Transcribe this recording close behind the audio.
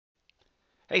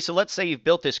Hey, so let's say you've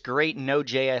built this great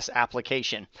Node.js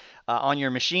application on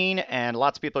your machine, and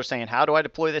lots of people are saying, how do I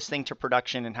deploy this thing to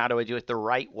production and how do I do it the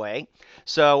right way?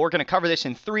 So we're going to cover this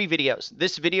in 3 videos.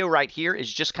 This video right here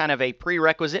is just kind of a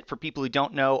prerequisite for people who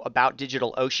don't know about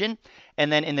DigitalOcean. And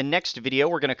then in the next video,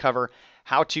 we're going to cover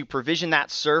how to provision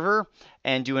that server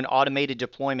and do an automated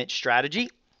deployment strategy.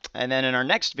 And then in our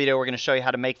next video, we're going to show you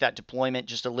how to make that deployment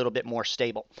just a little bit more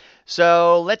stable.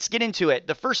 So let's get into it.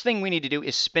 The first thing we need to do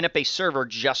is spin up a server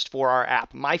just for our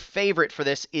app. My favorite for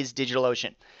this is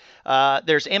DigitalOcean.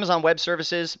 There's Amazon Web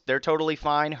Services. They're totally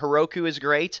fine. Heroku is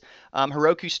great.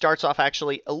 Heroku starts off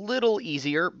actually a little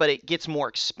easier, but it gets more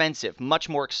expensive, much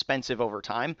more expensive over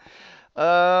time.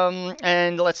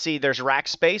 And let's see, there's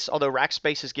Rackspace, although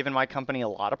Rackspace has given my company a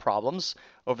lot of problems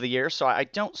over the years, so I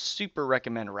don't super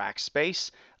recommend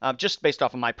Rackspace, just based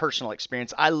off of my personal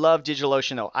experience. I love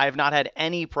DigitalOcean, though. I have not had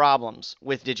any problems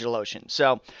with DigitalOcean.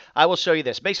 So I will show you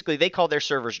this. Basically, they call their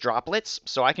servers droplets,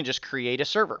 so I can just create a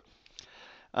server.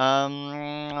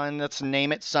 And let's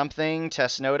name it something,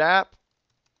 test node app.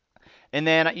 And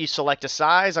then you select a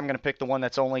size. I'm going to pick the one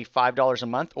that's only $5 a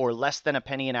month or less than a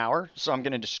penny an hour. So I'm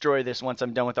going to destroy this once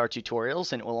I'm done with our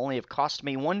tutorials, and it will only have cost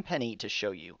me 1 penny to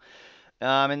show you.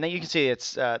 And then you can see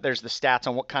it's there's the stats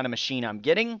on what kind of machine I'm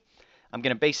getting. I'm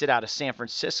going to base it out of San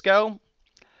Francisco.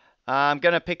 I'm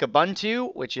going to pick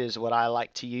Ubuntu, which is what I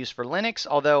like to use for Linux,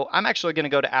 although I'm actually going to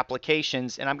go to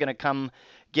applications and I'm going to come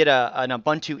get an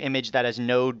Ubuntu image that has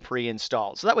Node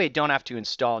pre-installed. So that way I don't have to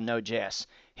install Node.js.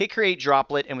 Hit create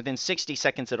droplet, and within 60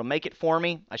 seconds it'll make it for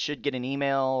me. I should get an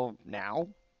email now.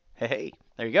 Hey,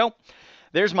 there you go.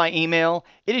 There's my email.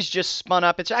 It is just spun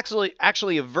up. It's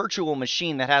actually a virtual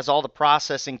machine that has all the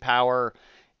processing power.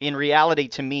 In reality,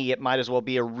 to me, it might as well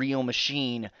be a real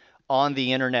machine on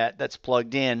the internet that's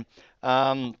plugged in.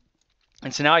 And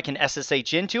so now I can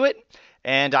SSH into it,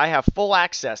 and I have full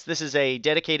access. This is a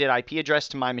dedicated IP address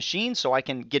to my machine, so I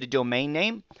can get a domain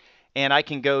name. And I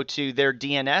can go to their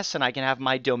DNS and I can have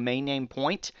my domain name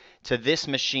point to this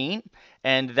machine,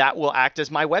 and that will act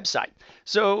as my website.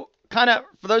 So kind of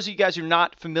for those of you guys who are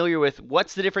not familiar with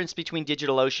what's the difference between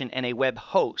DigitalOcean and a web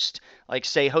host, like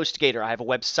say HostGator, I have a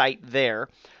website there,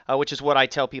 which is what I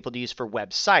tell people to use for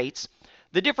websites.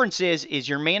 The difference is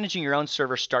you're managing your own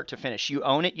server start to finish. You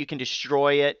own it, you can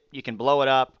destroy it, you can blow it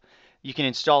up, you can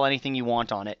install anything you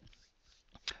want on it.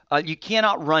 You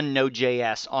cannot run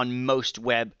Node.js on most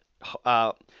web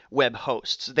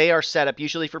hosts. They are set up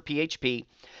usually for PHP,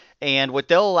 and what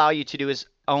they'll allow you to do is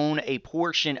own a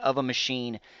portion of a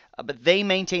machine, but they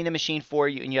maintain the machine for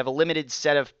you, and you have a limited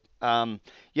set of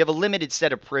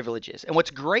privileges. And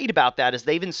what's great about that is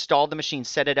they've installed the machine,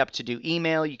 set it up to do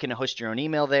email. You can host your own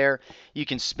email there. You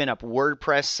can spin up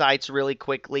WordPress sites really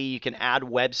quickly. You can add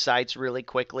websites really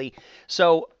quickly.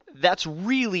 So that's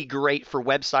really great for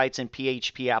websites and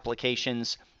PHP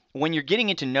applications. When you're getting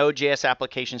into Node.js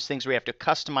applications, things where you have to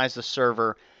customize the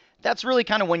server, that's really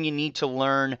kind of when you need to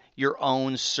learn your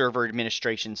own server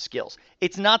administration skills.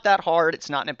 It's not that hard. It's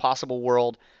not an impossible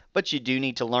world, but you do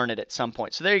need to learn it at some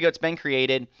point. So there you go. It's been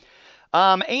created.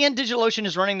 And DigitalOcean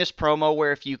is running this promo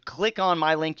where if you click on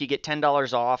my link, you get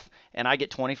 $10 off, and I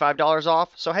get $25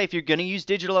 off. So, hey, if you're going to use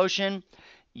DigitalOcean,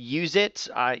 use it.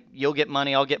 You'll get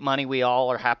money. I'll get money. We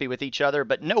all are happy with each other.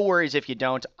 But no worries if you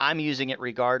don't. I'm using it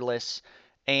regardless.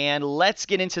 And let's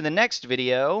get into the next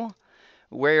video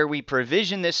where we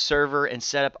provision this server and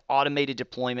set up automated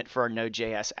deployment for our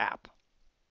Node.js app.